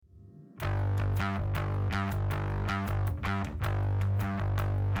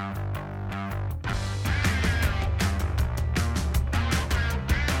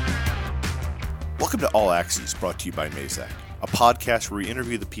Welcome to All Axes, brought to you by Mazak, a podcast where we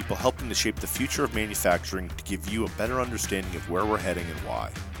interview the people helping to shape the future of manufacturing to give you a better understanding of where we're heading and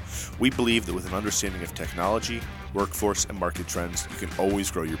why. We believe that with an understanding of technology, workforce, and market trends, you can always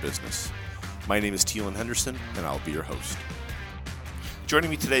grow your business. My name is Teelan Henderson, and I'll be your host.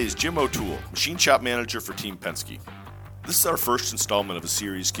 Joining me today is Jim O'Toole, Machine Shop Manager for Team Penske. This is our first installment of a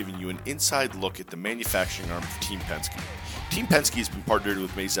series giving you an inside look at the manufacturing arm of Team Penske. Team Penske has been partnered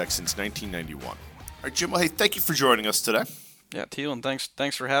with Mazak since 1991. All right, Jim, well, hey, thank you for joining us today. Yeah, Teelan,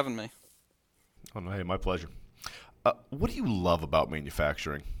 thanks for having me. Oh, no, hey, my pleasure. What do you love about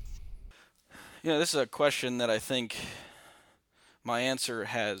manufacturing? This is a question that I think my answer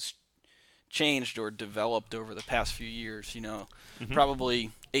has changed or developed over the past few years. Probably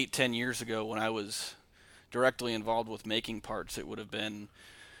 8-10 years ago when I was directly involved with making parts, it would have been,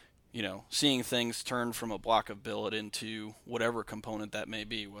 seeing things turn from a block of billet into whatever component that may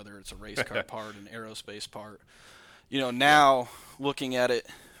be, whether it's a race car part, an aerospace part. Now looking at it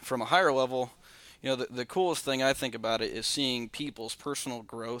from a higher level, the coolest thing I think about it is seeing people's personal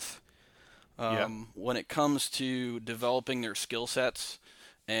growth when it comes to developing their skill sets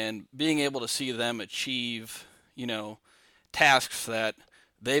and being able to see them achieve, tasks that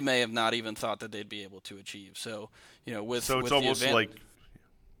they may have not even thought that they'd be able to achieve. So, it's almost like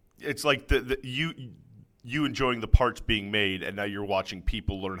it's like you enjoying the parts being made, and now you're watching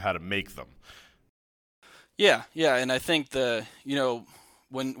people learn how to make them. Yeah, and I think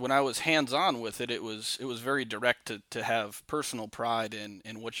when I was hands-on with it, it was very direct to have personal pride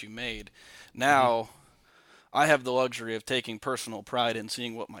in what you made. Now, I have the luxury of taking personal pride in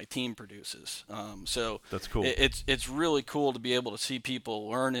seeing what my team produces. So that's cool. It's really cool to be able to see people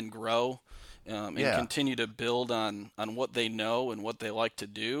learn and grow, and continue to build on what they know and what they like to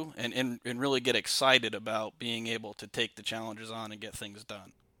do, and really get excited about being able to take the challenges on and get things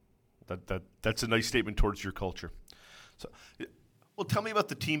done. That's a nice statement towards your culture. So, well, tell me about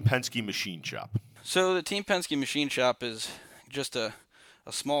the Team Penske Machine Shop. So the Team Penske Machine Shop is just a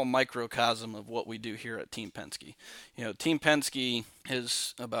small microcosm of what we do here at Team Penske. Team Penske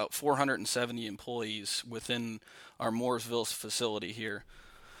is about 470 employees within our Mooresville facility here.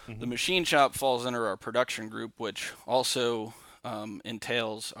 The machine shop falls under our production group, which also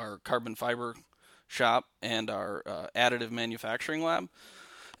entails our carbon fiber shop and our additive manufacturing lab.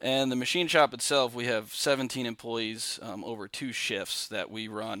 And the machine shop itself, we have 17 employees over 2 shifts that we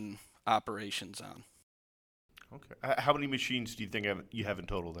run operations on. Okay. How many machines do you think you have in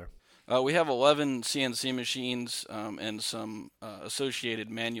total there? We have 11 CNC machines and some associated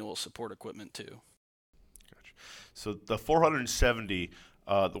manual support equipment too. Gotcha. So the 470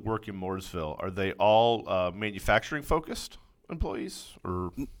 that work in Mooresville, are they all manufacturing focused employees,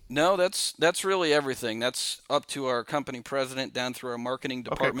 or? No, that's really everything. That's up to our company president down through our marketing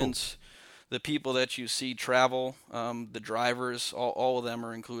departments. Okay, cool. The people that you see travel, the drivers, all of them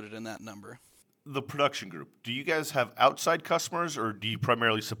are included in that number. The production group, do you guys have outside customers, or do you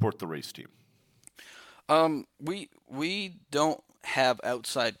primarily support the race team? We don't have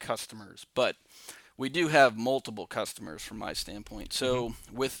outside customers, but we do have multiple customers from my standpoint. So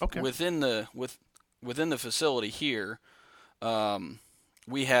within the facility here,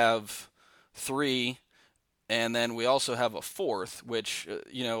 we have 3, and then we also have a 4th, which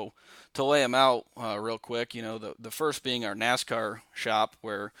to lay them out real quick, the first being our NASCAR shop,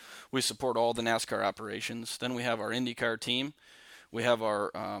 where we support all the NASCAR operations. Then we have our IndyCar team. We have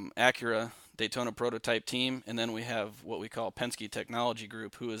our Acura Daytona prototype team, and then we have what we call Penske Technology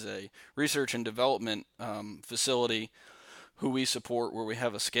Group, who is a research and development facility who we support, where we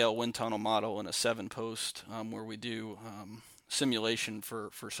have a scale wind tunnel model and a 7-post where we do simulation for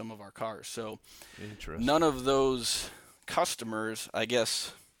some of our cars. So none of those customers, I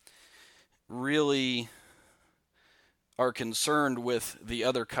guess, really are concerned with the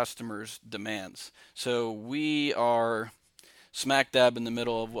other customers' demands. So we are smack dab in the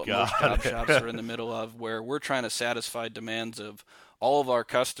middle of what most job shops are in the middle of, where we're trying to satisfy demands of all of our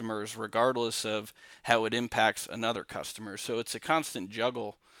customers, regardless of how it impacts another customer. So it's a constant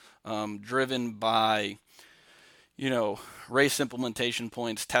juggle driven by, race implementation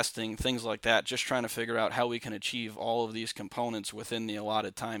points, testing, things like that, just trying to figure out how we can achieve all of these components within the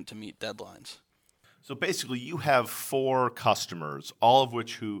allotted time to meet deadlines. So basically you have 4 customers, all of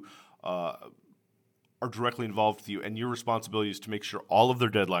which who are directly involved with you, and your responsibility is to make sure all of their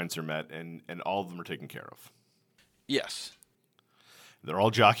deadlines are met and all of them are taken care of. Yes. They're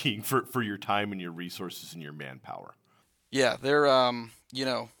all jockeying for your time and your resources and your manpower. Yeah, they're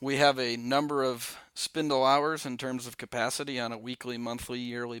we have a number of spindle hours in terms of capacity on a weekly, monthly,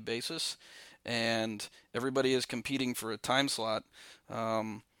 yearly basis, and everybody is competing for a time slot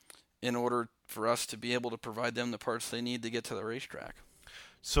in order for us to be able to provide them the parts they need to get to the racetrack.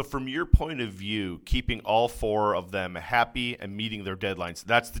 So from your point of view, keeping all 4 of them happy and meeting their deadlines,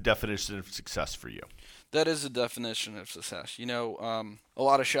 that's the definition of success for you. That is the definition of success. A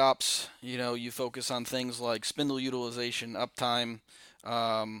lot of shops, you focus on things like spindle utilization, uptime,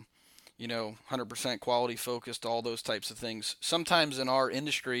 100% quality focused, all those types of things. Sometimes in our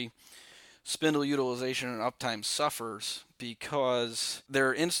industry, spindle utilization and uptime suffers because there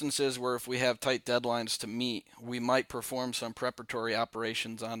are instances where if we have tight deadlines to meet, we might perform some preparatory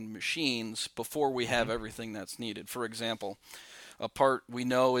operations on machines before we have everything that's needed. For example, a part we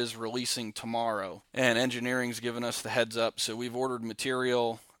know is releasing tomorrow, and engineering's given us the heads up, so we've ordered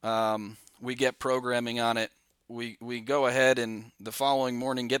material, we get programming on it, we go ahead and the following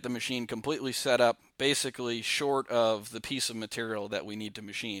morning get the machine completely set up, basically short of the piece of material that we need to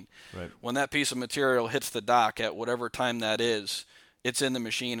machine. Right. When that piece of material hits the dock at whatever time that is, it's in the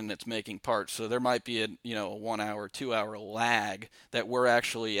machine and it's making parts. So there might be a 1 hour, 2 hour lag that we're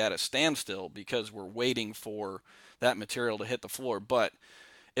actually at a standstill because we're waiting for that material to hit the floor. But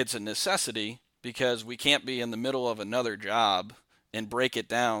it's a necessity because we can't be in the middle of another job and break it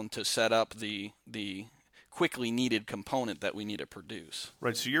down to set up the quickly needed component that we need to produce.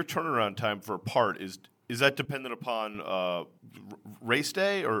 Right. So your turnaround time for a part is that dependent upon race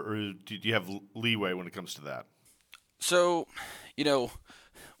day, or do you have leeway when it comes to that? So,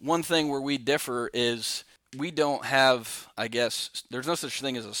 one thing where we differ is we don't have, I guess, there's no such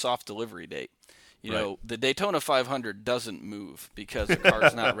thing as a soft delivery date. The Daytona 500 doesn't move because the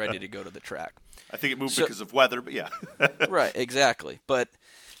car's not ready to go to the track. I think it moved because of weather, but yeah. Right, exactly. But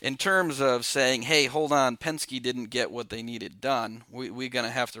in terms of saying, hey, hold on, Penske didn't get what they needed done, we're going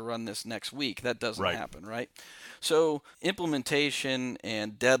to have to run this next week. That doesn't happen, right? So implementation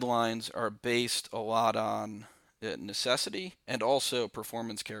and deadlines are based a lot on necessity and also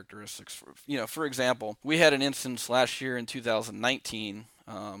performance characteristics. For example, we had an instance last year in 2019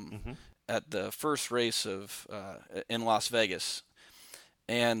 at the first race in Las Vegas.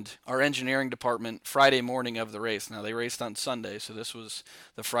 And our engineering department, Friday morning of the race, now they raced on Sunday, so this was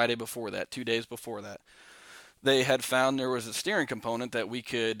the Friday before that, 2 days before that, they had found there was a steering component that we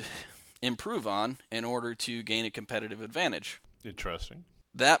could improve on in order to gain a competitive advantage. Interesting.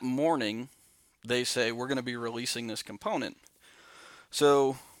 That morning, they say, we're going to be releasing this component.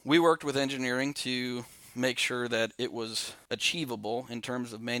 So we worked with engineering to make sure that it was achievable in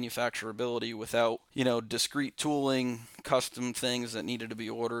terms of manufacturability without, discrete tooling, custom things that needed to be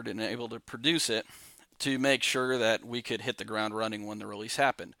ordered and able to produce it to make sure that we could hit the ground running when the release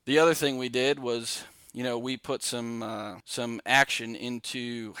happened. The other thing we did was, we put some action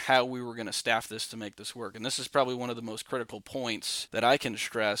into how we were going to staff this to make this work. And this is probably one of the most critical points that I can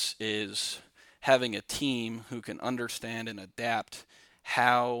stress is having a team who can understand and adapt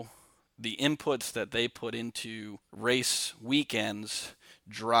how the inputs that they put into race weekends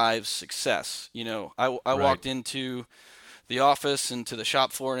drives success. I walked into the office and to the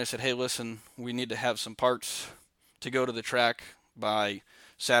shop floor and I said, hey, listen, we need to have some parts to go to the track by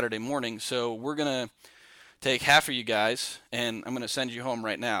Saturday morning. So we're going to take half of you guys and I'm going to send you home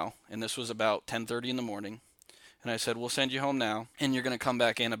right now. And this was about 10:30 in the morning. And I said, we'll send you home now and you're going to come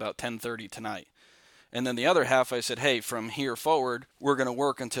back in about 10:30 tonight. And then the other half, I said, hey, from here forward, we're going to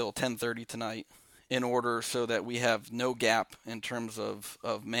work until 10:30 tonight in order so that we have no gap in terms of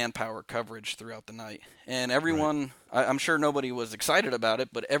manpower coverage throughout the night. And everyone, I'm sure nobody was excited about it,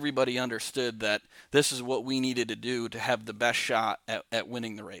 but everybody understood that this is what we needed to do to have the best shot at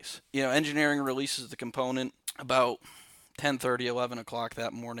winning the race. Engineering releases the component about 10:30, 11 o'clock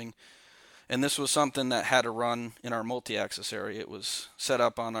that morning. And this was something that had to run in our multi-axis area. It was set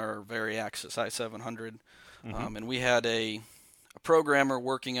up on our Vari-Axis i700. And we had a programmer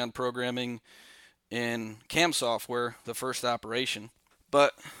working on programming in CAM software the first operation.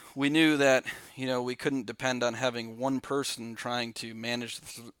 But we knew that, we couldn't depend on having one person trying to manage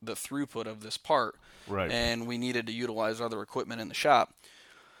the throughput of this part. Right. And we needed to utilize other equipment in the shop.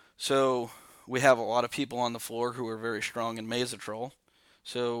 So we have a lot of people on the floor who are very strong in Mesotrol.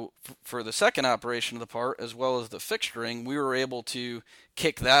 So for the second operation of the part, as well as the fixturing, we were able to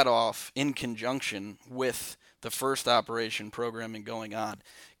kick that off in conjunction with the first operation programming going on,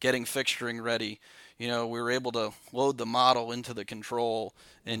 getting fixturing ready. We were able to load the model into the control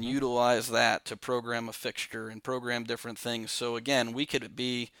and utilize that to program a fixture and program different things. So again, we could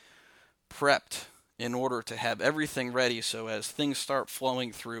be prepped in order to have everything ready so as things start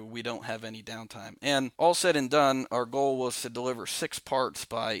flowing through, we don't have any downtime. And all said and done, our goal was to deliver 6 parts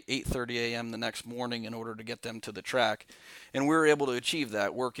by 8:30 a.m. the next morning in order to get them to the track. And we were able to achieve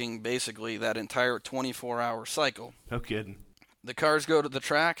that, working basically that entire 24-hour cycle. No kidding. The cars go to the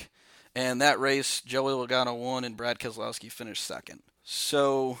track, And that race, Joey Logano won and Brad Keselowski finished second.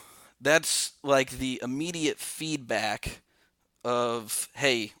 So that's like the immediate feedback of,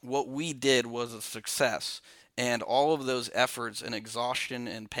 hey, what we did was a success. And all of those efforts and exhaustion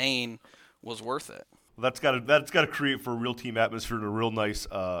and pain was worth it. Well, that's got to create for a real team atmosphere and a real nice,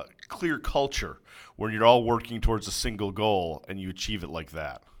 clear culture where you're all working towards a single goal and you achieve it like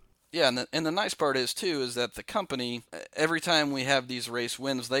that. Yeah, and the nice part is, too, is that the company, every time we have these race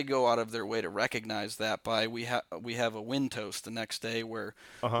wins, they go out of their way to recognize that by we have a win toast the next day where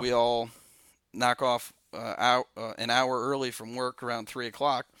we all knock off an hour early from work around 3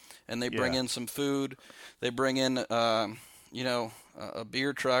 o'clock, and they bring in some food. They bring in, a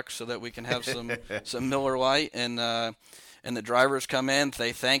beer truck so that we can have some Miller Lite, and the drivers come in.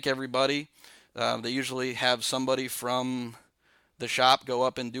 They thank everybody. They usually have somebody from the shop go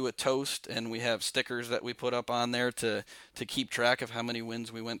up and do a toast, and we have stickers that we put up on there to keep track of how many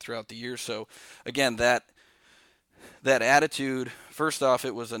wins we went throughout the year. So again, that attitude, first off,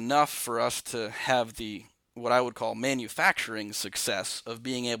 it was enough for us to have the what I would call manufacturing success of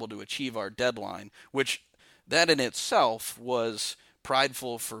being able to achieve our deadline, which that in itself was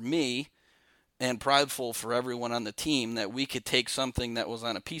prideful for me and prideful for everyone on the team, that we could take something that was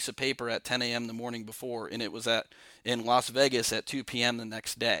on a piece of paper at 10 a.m. the morning before, and it was in Las Vegas at 2 p.m. the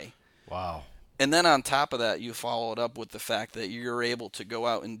next day. Wow. And then on top of that, you follow it up with the fact that you're able to go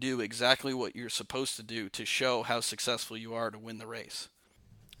out and do exactly what you're supposed to do to show how successful you are to win the race.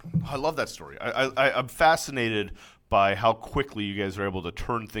 I love that story. I'm fascinated by how quickly you guys are able to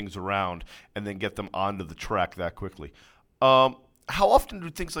turn things around and then get them onto the track that quickly. How often do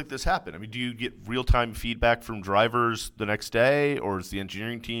things like this happen? I mean, do you get real-time feedback from drivers the next day, or does the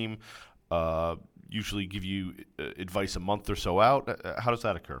engineering team usually give you advice a month or so out? How does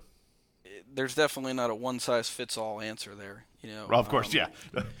that occur? There's definitely not a one-size-fits-all answer there. Well, of course, yeah.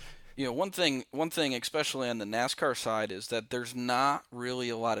 One thing, especially on the NASCAR side, is that there's not really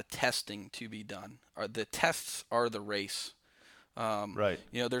a lot of testing to be done. The tests are the race. Right.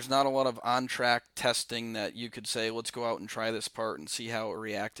 There's not a lot of on-track testing that you could say, let's go out and try this part and see how it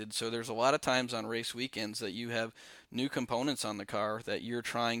reacted. So there's a lot of times on race weekends that you have new components on the car that you're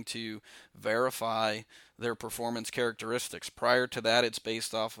trying to verify their performance characteristics. Prior to that, it's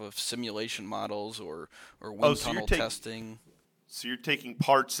based off of simulation models or wind tunnel testing. So you're taking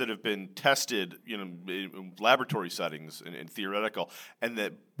parts that have been tested, in laboratory settings and theoretical,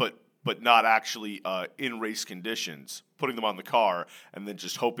 but not actually in race conditions, putting them on the car, and then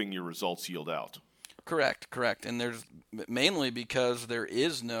just hoping your results yield out. Correct. And there's mainly because there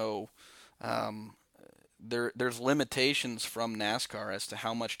is no there's limitations from NASCAR as to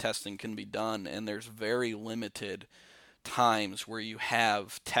how much testing can be done, and there's very limited times where you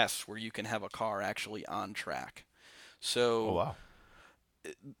have tests where you can have a car actually on track. So oh, wow.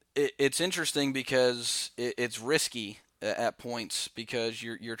 It's interesting because it's risky at points, because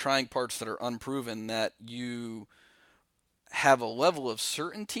you're trying parts that are unproven, that you have a level of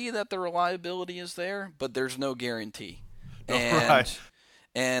certainty that the reliability is there, but there's no guarantee.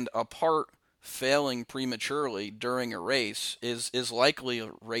 And a part failing prematurely during a race is likely a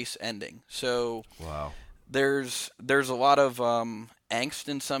race ending. So wow. There's a lot of angst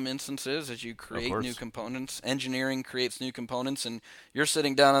in some instances as you create new components. Engineering creates new components, and you're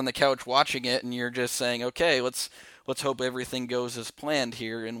sitting down on the couch watching it, and you're just saying, okay, let's hope everything goes as planned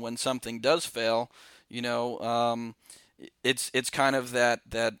here. And when something does fail, it's kind of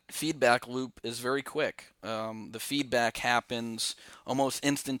that feedback loop is very quick. The feedback happens almost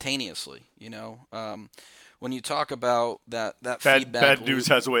instantaneously. When you talk about that feedback bad loop, news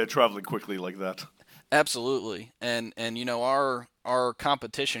has a way of traveling quickly like that. Absolutely, and our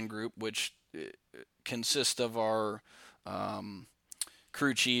competition group, which consists of our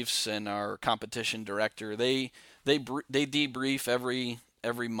crew chiefs and our competition director, they debrief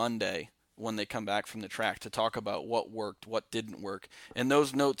every Monday when they come back from the track to talk about what worked, what didn't work, and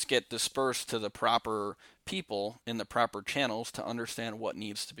those notes get dispersed to the proper people in the proper channels to understand what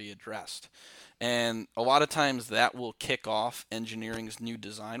needs to be addressed. And a lot of times that will kick off engineering's new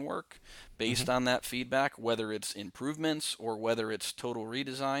design work based on that feedback, whether it's improvements or whether it's total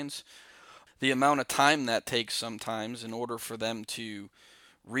redesigns. The amount of time that takes sometimes in order for them to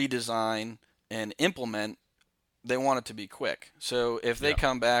redesign and implement, they want it to be quick. So if they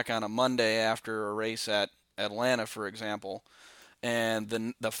come back on a Monday after a race at Atlanta, for example, and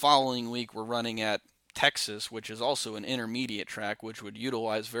then the following week we're running at Texas, which is also an intermediate track, which would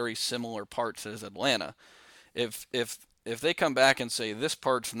utilize very similar parts as Atlanta. If they come back and say this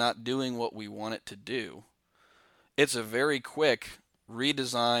part's not doing what we want it to do, it's a very quick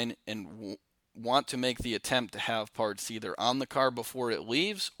redesign and want to make the attempt to have parts either on the car before it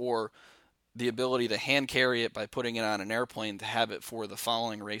leaves, or the ability to hand carry it by putting it on an airplane to have it for the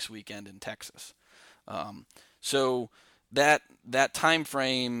following race weekend in Texas. So that time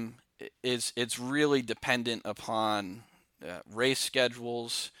frame it's really dependent upon race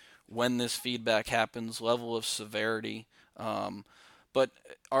schedules, when this feedback happens, level of severity. But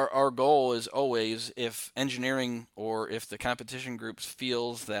our goal is always, if engineering or if the competition groups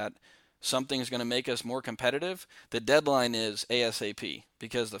feels that something's going to make us more competitive, the deadline is ASAP,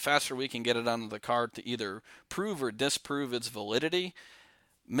 because the faster we can get it onto the car to either prove or disprove its validity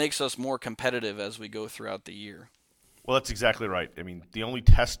makes us more competitive as we go throughout the year. Well, that's exactly right. I mean, if the only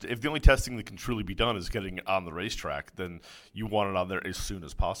testing that can truly be done is getting it on the racetrack, then you want it on there as soon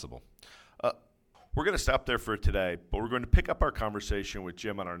as possible. We're going to stop there for today, but we're going to pick up our conversation with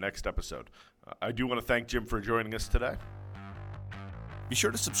Jim on our next episode. I do want to thank Jim for joining us today. Be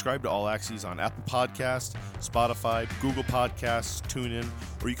sure to subscribe to All Axes on Apple Podcasts, Spotify, Google Podcasts, TuneIn,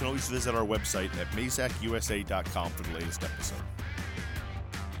 or you can always visit our website at mazekusa.com for the latest episode.